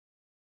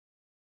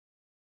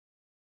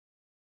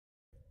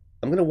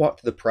I'm going to walk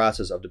through the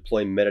process of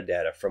deploying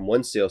metadata from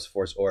one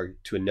Salesforce org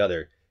to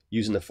another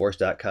using the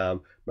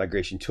Force.com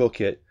Migration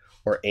Toolkit,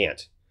 or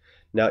ANT.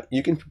 Now,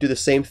 you can do the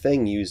same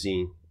thing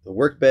using the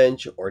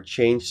Workbench or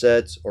change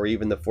sets or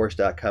even the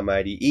Force.com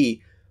IDE,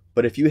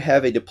 but if you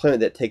have a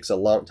deployment that takes a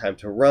long time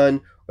to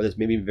run or that's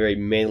maybe very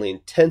manually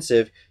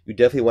intensive, you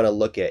definitely want to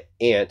look at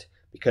ANT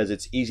because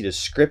it's easy to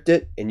script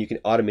it and you can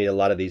automate a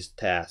lot of these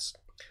tasks.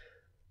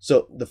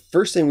 So the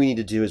first thing we need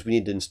to do is we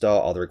need to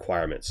install all the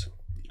requirements.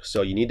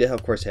 So you need to,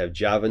 of course, have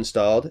Java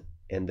installed,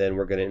 and then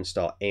we're going to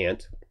install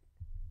ANT.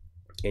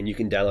 And you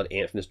can download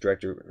ANT from this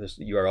directory, this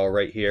URL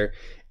right here,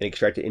 and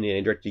extract it in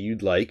any directory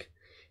you'd like.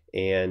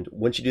 And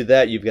once you do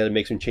that, you've got to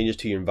make some changes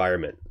to your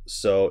environment.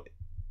 So,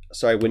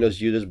 sorry,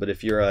 Windows users, but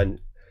if you're on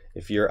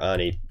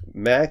a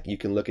Mac, you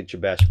can look at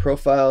your bash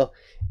profile,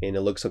 and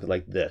it looks something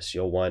like this.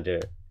 You'll want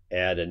to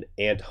add an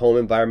ANT home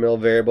environmental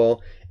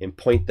variable and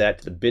point that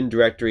to the bin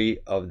directory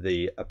of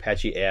the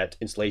Apache ANT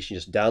installation you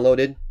just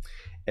downloaded,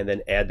 and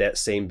then add that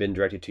same bin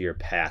directory to your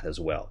path as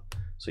well.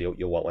 So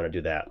you'll want to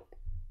do that.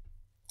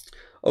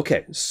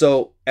 Okay,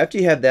 so after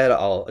you have that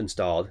all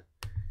installed,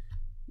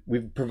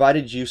 we've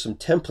provided you some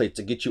templates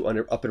to get you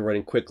up and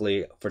running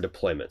quickly for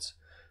deployments.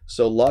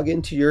 So log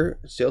into your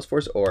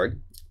Salesforce org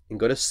and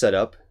go to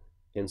Setup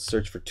and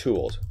search for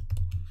Tools.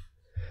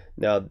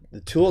 Now,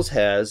 the Tools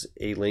has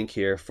a link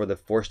here for the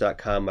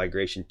Force.com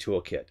Migration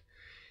Toolkit.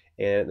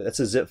 And that's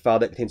a zip file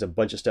that contains a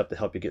bunch of stuff to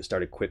help you get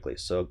started quickly.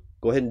 So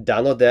go ahead and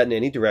download that in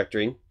any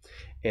directory,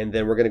 and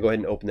then we're going to go ahead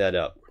and open that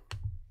up.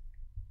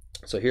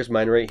 So here's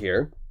mine right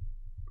here.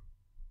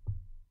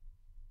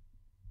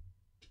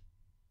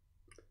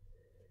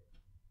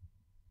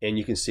 And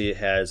you can see it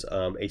has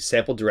a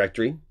sample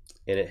directory,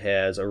 and it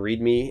has a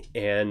README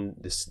and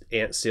this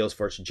ANT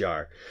Salesforce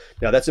jar.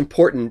 Now that's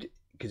important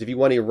because if you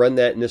want to run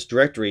that in this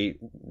directory,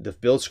 the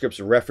build scripts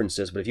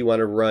references, but if you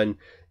want to run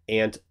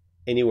ANT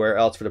anywhere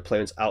else for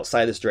deployments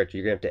outside this directory,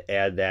 you're going to have to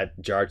add that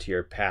jar to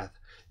your path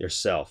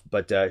yourself.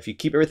 But if you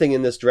keep everything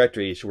in this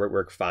directory, it should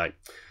work fine.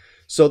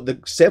 So the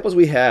samples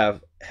we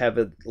have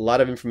a lot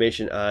of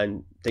information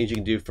on things you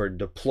can do for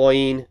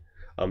deploying,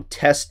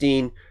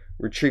 testing,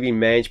 retrieving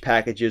managed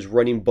packages,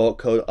 running bulk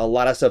code. A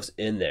lot of stuff's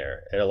in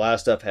there, and a lot of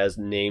stuff has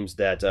names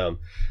that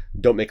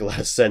don't make a lot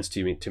of sense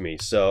to me.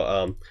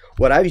 So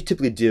what I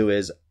typically do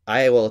is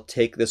I will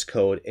take this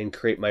code and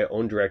create my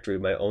own directory,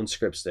 my own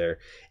scripts there,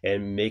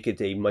 and make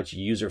it a much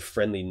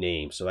user-friendly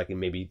name so I can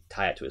maybe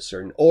tie it to a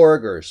certain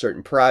org or a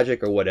certain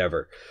project or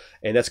whatever.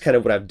 And that's kind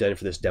of what I've done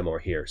for this demo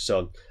here.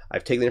 So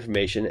I've taken the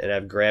information and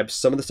I've grabbed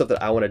some of the stuff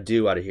that I want to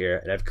do out of here,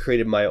 and I've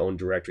created my own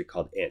directory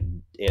called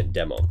Ant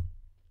Demo.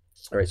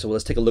 All right, so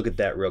let's take a look at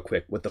that real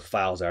quick, what the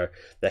files are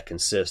that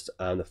consist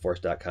on the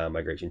Force.com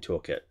Migration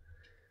Toolkit.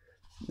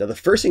 Now, the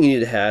first thing you need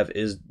to have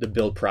is the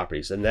build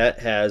properties, and that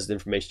has the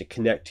information to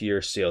connect to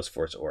your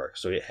Salesforce org.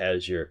 So it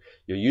has your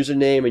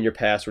username and your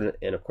password,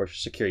 and of course your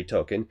security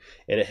token,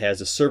 and it has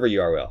a server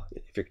URL.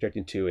 If you're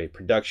connecting to a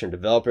production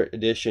developer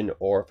edition,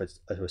 or if it's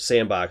a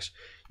sandbox,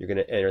 you're going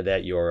to enter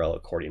that URL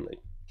accordingly.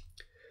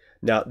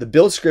 Now, the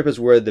build script is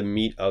where the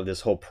meat of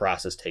this whole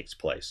process takes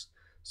place.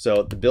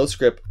 So the build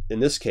script in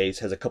this case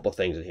has a couple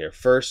things in here.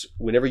 First,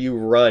 whenever you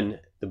run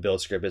the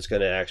build script, it's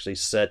going to actually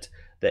set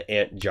the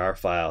ANT jar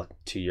file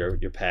to your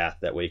path.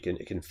 That way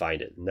it can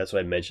find it. And that's what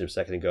I mentioned a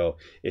second ago.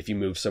 If you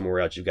move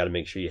somewhere else, you've got to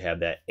make sure you have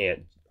that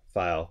ANT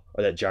file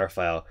or that jar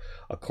file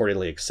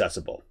accordingly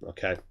accessible.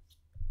 Okay.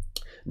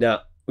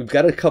 Now we've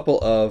got a couple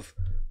of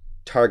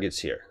targets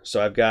here. So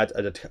I've got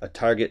a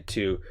target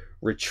to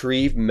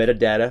retrieve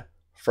metadata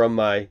from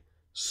my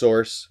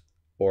source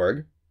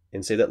org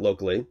and save that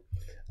locally.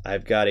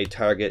 I've got a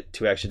target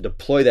to actually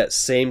deploy that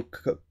same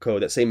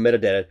code, that same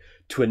metadata,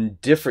 to a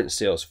different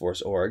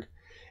Salesforce org.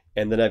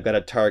 And then I've got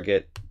a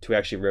target to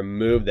actually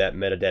remove that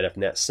metadata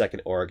from that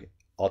second org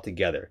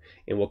altogether.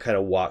 And we'll kind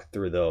of walk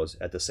through those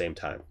at the same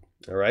time.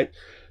 All right.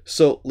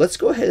 So let's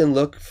go ahead and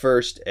look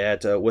first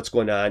at what's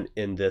going on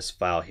in this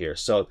file here.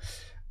 So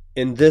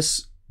in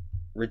this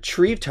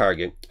retrieve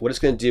target, what it's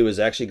going to do is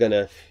actually going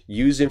to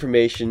use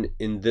information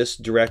in this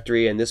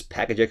directory and this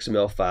package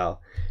XML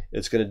file.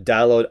 It's going to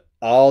download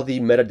all the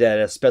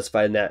metadata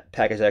specified in that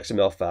package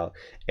XML file,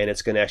 and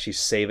it's going to actually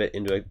save it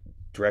into a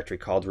directory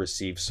called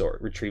retrieve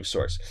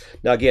source.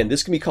 Now again,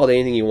 this can be called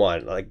anything you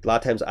want. Like a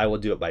lot of times I will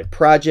do it by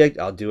project,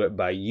 I'll do it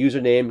by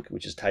username,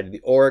 which is tied to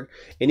the org.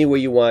 Any way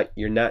you want,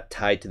 you're not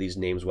tied to these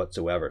names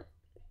whatsoever.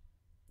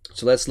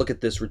 So let's look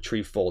at this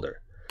retrieve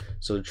folder.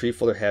 So the retrieve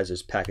folder has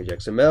this package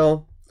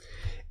XML,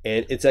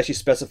 and it's actually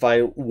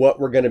specifying what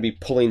we're going to be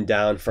pulling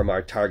down from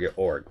our target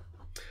org.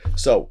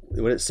 So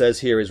what it says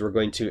here is we're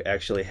going to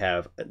actually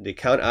have the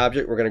account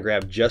object. We're going to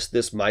grab just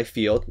this my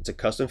field. It's a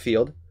custom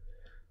field.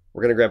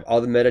 We're going to grab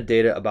all the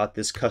metadata about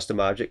this custom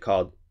object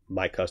called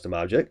my custom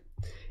object.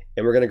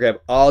 And we're going to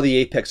grab all the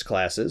Apex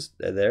classes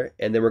there.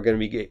 And then we're going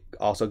to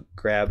also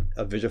grab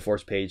a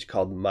Visualforce page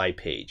called my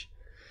page.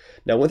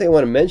 Now, one thing I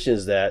want to mention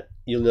is that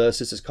you'll notice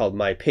this is called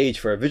my page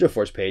for a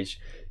Visualforce page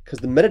because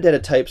the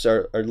metadata types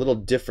are a little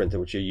different than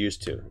what you're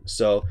used to.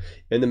 So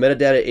in the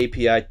metadata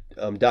API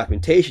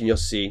documentation, you'll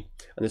see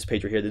on this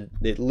page right here,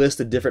 they list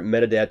the different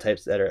metadata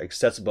types that are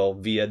accessible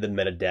via the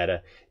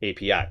Metadata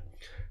API.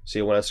 So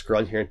you want to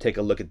scroll in here and take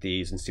a look at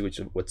these and see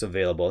what's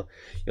available.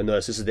 You'll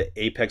notice this is the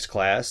Apex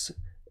class,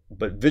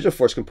 but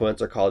Visualforce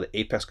components are called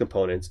Apex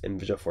components, and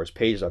Visualforce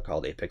pages are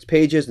called Apex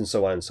pages, and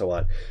so on and so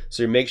on.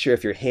 So you make sure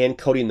if you're hand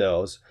coding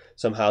those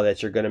somehow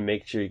that you're going to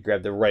make sure you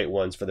grab the right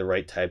ones for the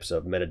right types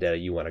of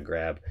metadata you want to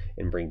grab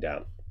and bring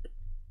down.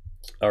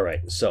 All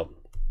right, so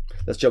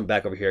let's jump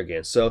back over here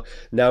again. So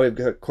now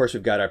of course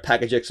we've got our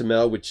package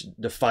XML, which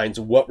defines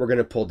what we're going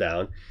to pull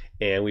down,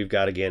 and we've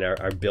got again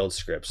our build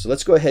script. So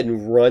let's go ahead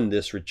and run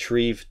this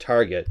retrieve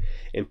target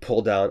and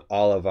pull down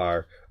all of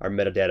our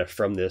metadata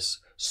from this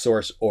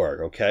source org.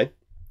 Okay.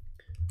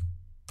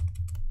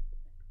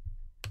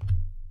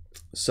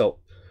 So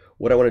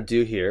what I want to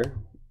do here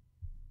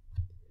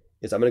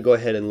is I'm going to go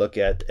ahead and look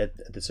at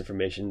this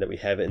information that we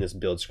have in this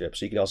build script.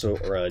 So you can also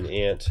run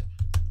ant.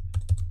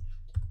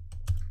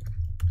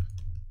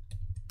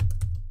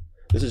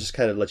 This is just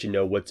kind of let you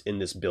know what's in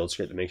this build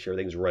script to make sure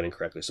everything's running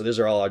correctly. So these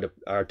are all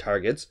our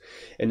targets.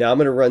 And now I'm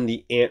going to run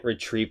the ant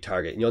retrieve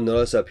target. And you'll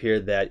notice up here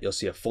that you'll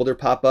see a folder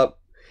pop up,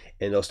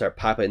 and it'll start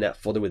popping in that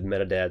folder with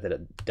metadata that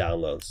it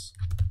downloads.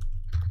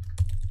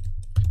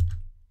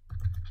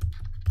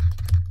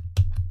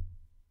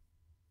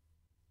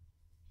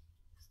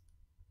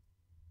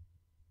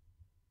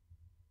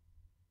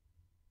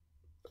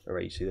 All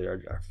right, you see that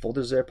our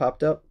folders there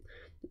popped up.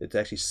 It's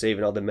actually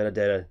saving all the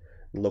metadata in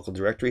the local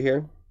directory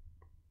here.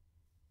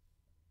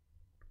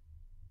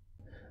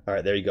 All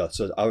right, there you go.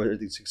 So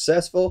everything's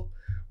successful.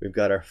 We've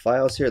got our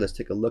files here. Let's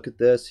take a look at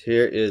this.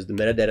 Here is the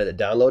metadata that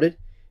downloaded.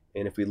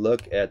 And if we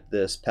look at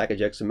this package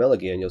XML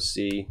again, you'll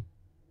see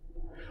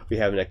we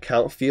have an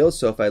account field.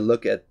 So if I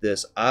look at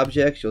this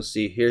object, you'll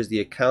see here's the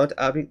account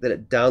object that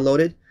it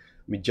downloaded.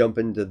 Let me jump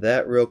into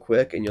that real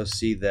quick, and you'll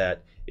see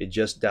that it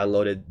just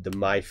downloaded the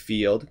my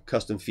field,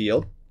 custom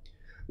field.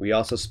 We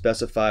also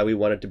specify we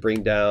wanted to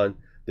bring down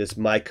this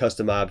my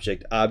custom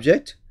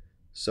object.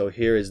 So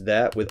here is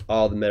that with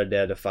all the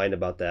metadata defined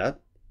about that.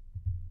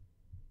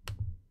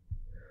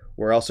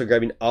 We're also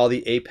grabbing all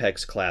the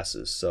Apex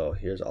classes. So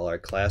here's all our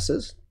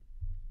classes.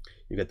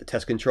 You got the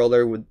test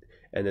controller with,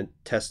 and then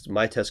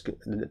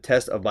the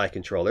test of my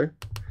controller.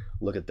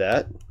 Look at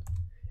that.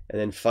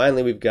 And then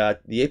finally we've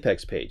got the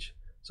Apex page.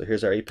 So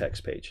here's our Apex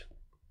page.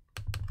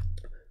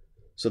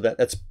 So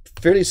that's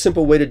a fairly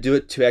simple way to do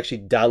it, to actually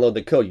download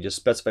the code. You just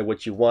specify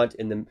what you want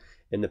in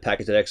the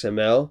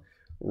package.xml,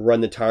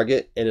 run the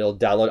target, and it'll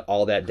download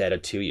all that data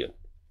to you.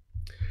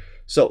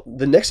 So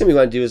the next thing we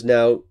want to do is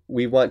now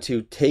we want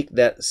to take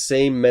that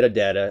same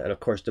metadata and of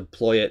course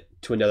deploy it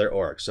to another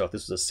org. So if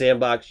this is a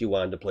sandbox, you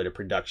want to deploy to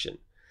production.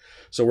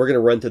 So we're going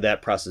to run through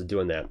that process of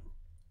doing that.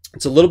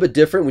 It's a little bit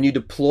different when you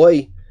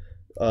deploy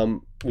to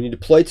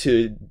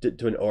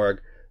an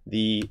org.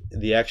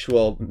 The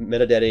actual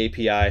metadata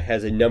API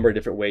has a number of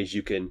different ways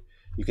you can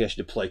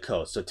actually deploy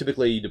code. So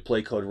typically you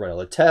deploy code, run all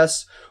the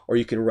tests, or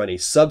you can run a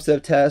subset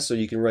of tests, or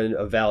you can run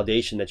a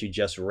validation that you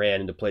just ran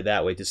and deploy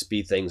that way to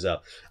speed things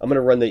up. I'm going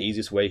to run the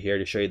easiest way here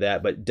to show you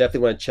that, but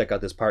definitely want to check out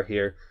this part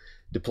here,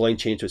 deploying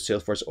change to a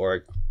Salesforce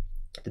org,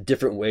 the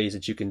different ways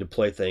that you can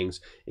deploy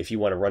things if you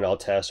want to run all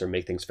tests or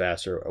make things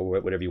faster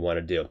or whatever you want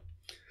to do.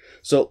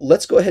 So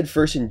let's go ahead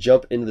first and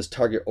jump into this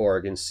target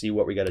org and see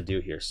what we got to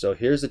do here. So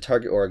here's the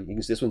target org. You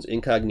can see this one's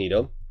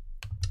incognito.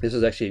 This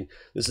is actually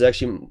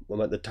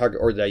the target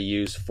org that I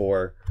use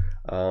for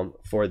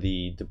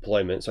the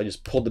deployment. So I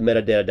just pulled the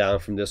metadata down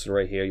from this one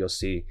right here. You'll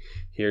see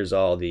here's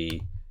all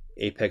the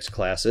Apex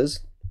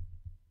classes.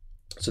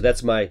 So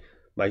that's my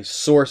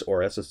source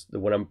org. That's the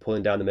one I'm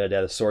pulling down the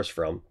metadata source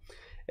from.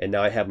 And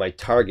now I have my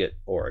target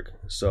org.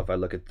 So if I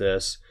look at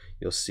this,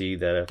 you'll see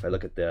that if I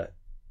look at the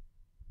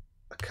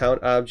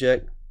account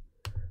object,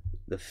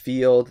 the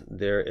field,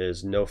 there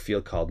is no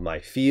field called my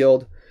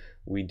field.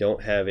 We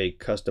don't have a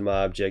custom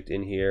object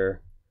in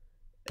here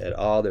at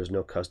all. There's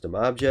no custom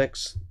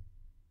objects.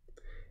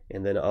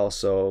 And then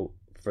also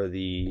for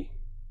the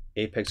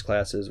Apex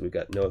classes, we've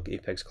got no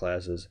Apex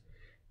classes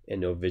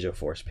and no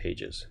Visualforce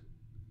pages.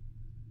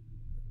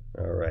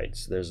 All right,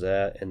 so there's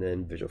that, and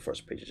then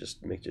Visualforce pages.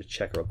 Just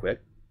check real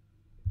quick.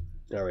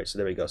 All right, so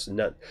there we go.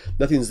 So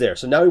nothing's there.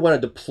 So now we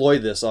want to deploy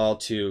this all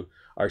to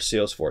our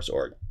Salesforce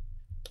org.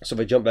 So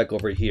if I jump back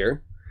over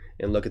here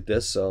and look at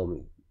this,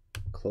 so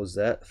close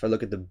that. If I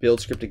look at the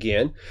build script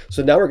again,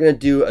 so now we're going to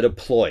do a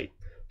deploy.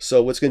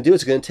 So what's going to do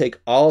is it's going to take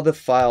all the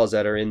files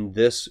that are in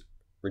this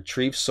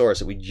retrieve source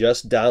that we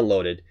just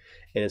downloaded,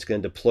 and it's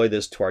going to deploy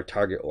this to our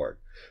target org.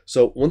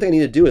 So one thing I need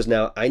to do is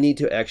now I need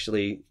to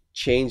actually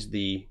change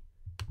the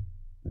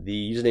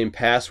username and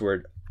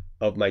password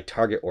of my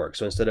target org.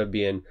 So instead of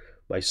being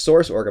my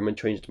source org, I'm going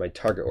to change it to my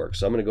target org.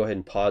 So I'm going to go ahead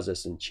and pause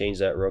this and change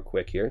that real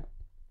quick here.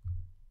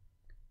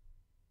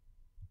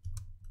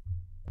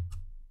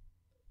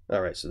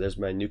 All right, so there's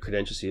my new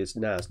credential. See, it's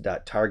now it's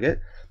 .target.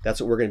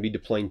 That's what we're going to be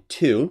deploying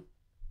to.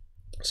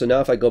 So now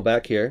if I go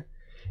back here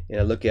and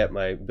I look at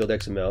my build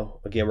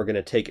XML, again, we're going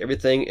to take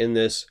everything in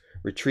this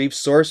retrieve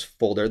source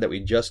folder that we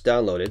just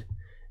downloaded,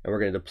 and we're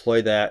going to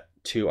deploy that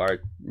to our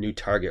new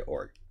target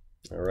org.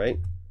 All right.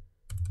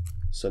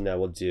 So now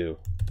we'll do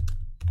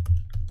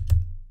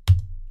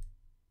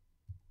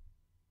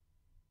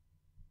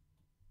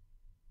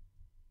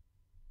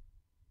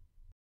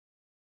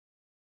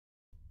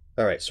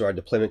all right, so our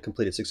deployment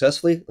completed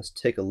successfully. Let's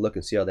take a look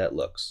and see how that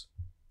looks.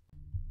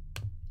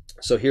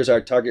 So here's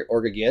our target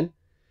org again.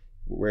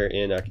 We're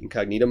in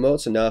incognito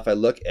mode. So now if I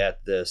look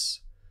at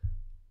this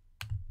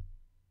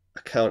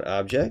account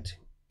object,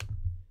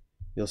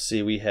 you'll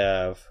see we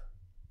have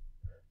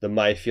the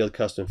My Field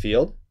custom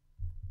field.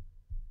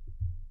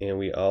 And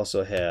we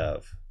also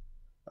have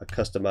a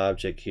custom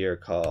object here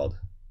called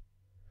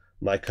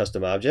My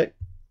Custom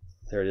Object.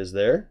 There it is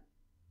there.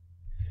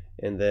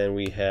 And then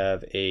we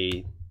have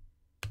a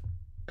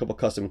couple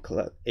custom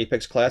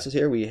Apex classes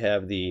here. We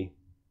have the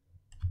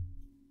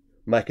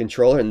My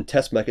Controller and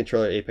Test My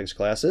Controller Apex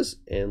classes.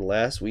 And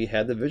last, we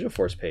had the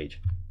Visualforce page.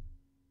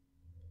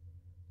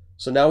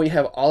 So now we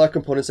have all our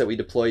components that we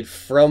deployed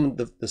from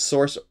the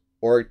source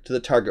org to the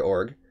target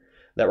org.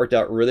 That worked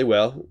out really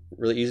well,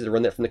 really easy to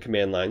run that from the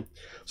command line.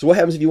 So what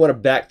happens if you want to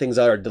back things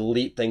out or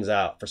delete things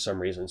out for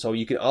some reason? So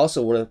you can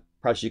also, one of the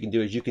processes you can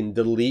do is you can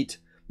delete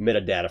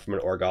metadata from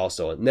an org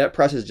also. And that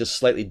process is just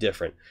slightly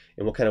different.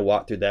 And we'll kind of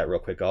walk through that real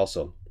quick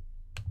also.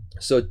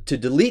 So to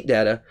delete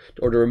data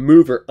or to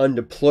remove or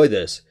undeploy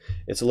this,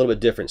 it's a little bit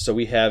different. So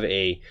we have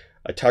a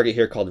target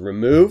here called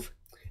remove,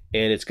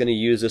 and it's going to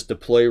use this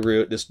deploy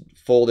root, this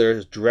folder,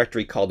 this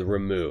directory called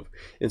remove.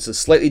 And so it's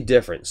slightly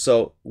different.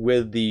 So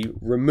with the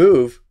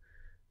remove,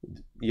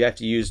 you have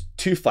to use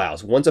two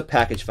files. One's a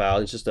package file.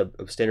 It's just a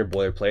standard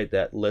boilerplate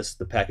that lists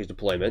the package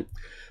deployment.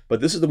 But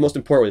this is the most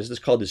important one. This is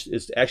called,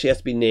 it actually has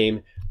to be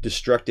named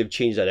destructive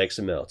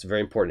change.xml. It's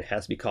very important. It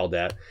has to be called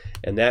that.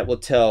 And that will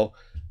tell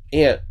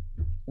Ant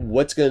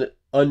what's going to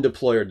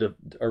undeploy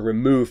or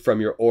remove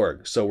from your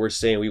org. So we're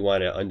saying we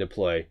want to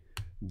undeploy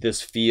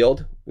this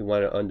field. We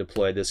want to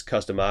undeploy this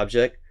custom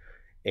object.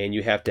 And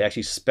you have to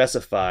actually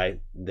specify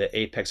the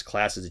Apex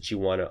classes that you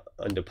want to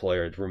undeploy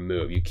or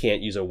remove. You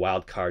can't use a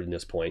wildcard in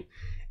this point.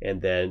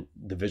 And then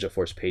the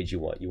Visualforce page you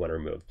want to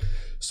remove.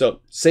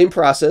 So same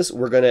process.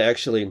 We're going to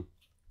actually,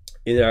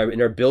 in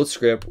our build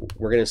script,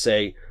 we're going to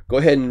say, go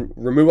ahead and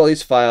remove all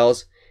these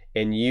files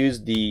and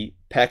use the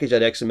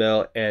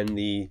package.xml and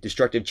the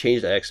destructive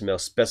change.xml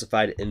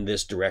specified in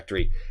this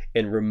directory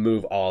and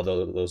remove all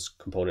those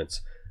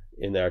components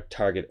in our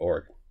target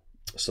org.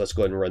 So let's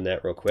go ahead and run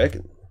that real quick.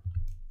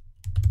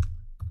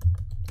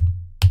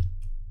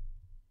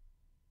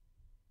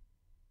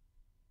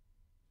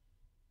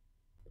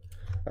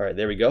 All right,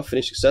 there we go.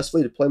 Finished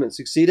successfully. Deployment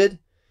succeeded.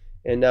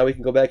 And now we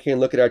can go back here and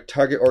look at our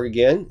target org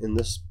again. And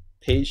this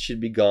page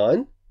should be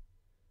gone.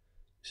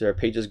 So our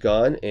page is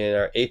gone and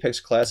our Apex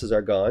classes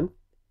are gone.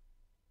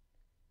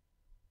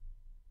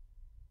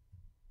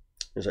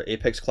 There's our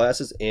Apex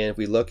classes. And if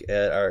we look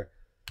at our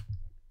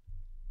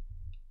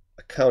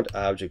account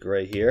object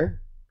right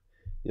here,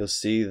 you'll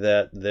see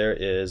that there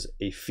is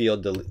a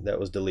field that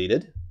was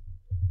deleted.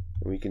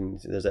 And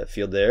there's that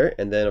field there.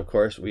 And then of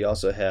course we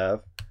also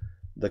have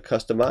the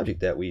custom object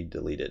that we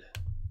deleted.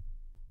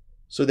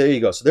 So there you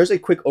go. So there's a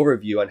quick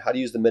overview on how to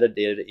use the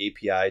Metadata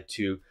API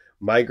to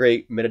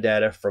migrate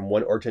metadata from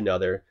one org to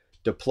another,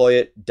 deploy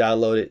it,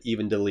 download it,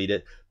 even delete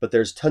it. But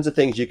there's tons of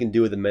things you can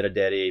do with the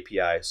Metadata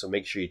API. So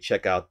make sure you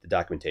check out the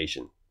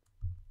documentation.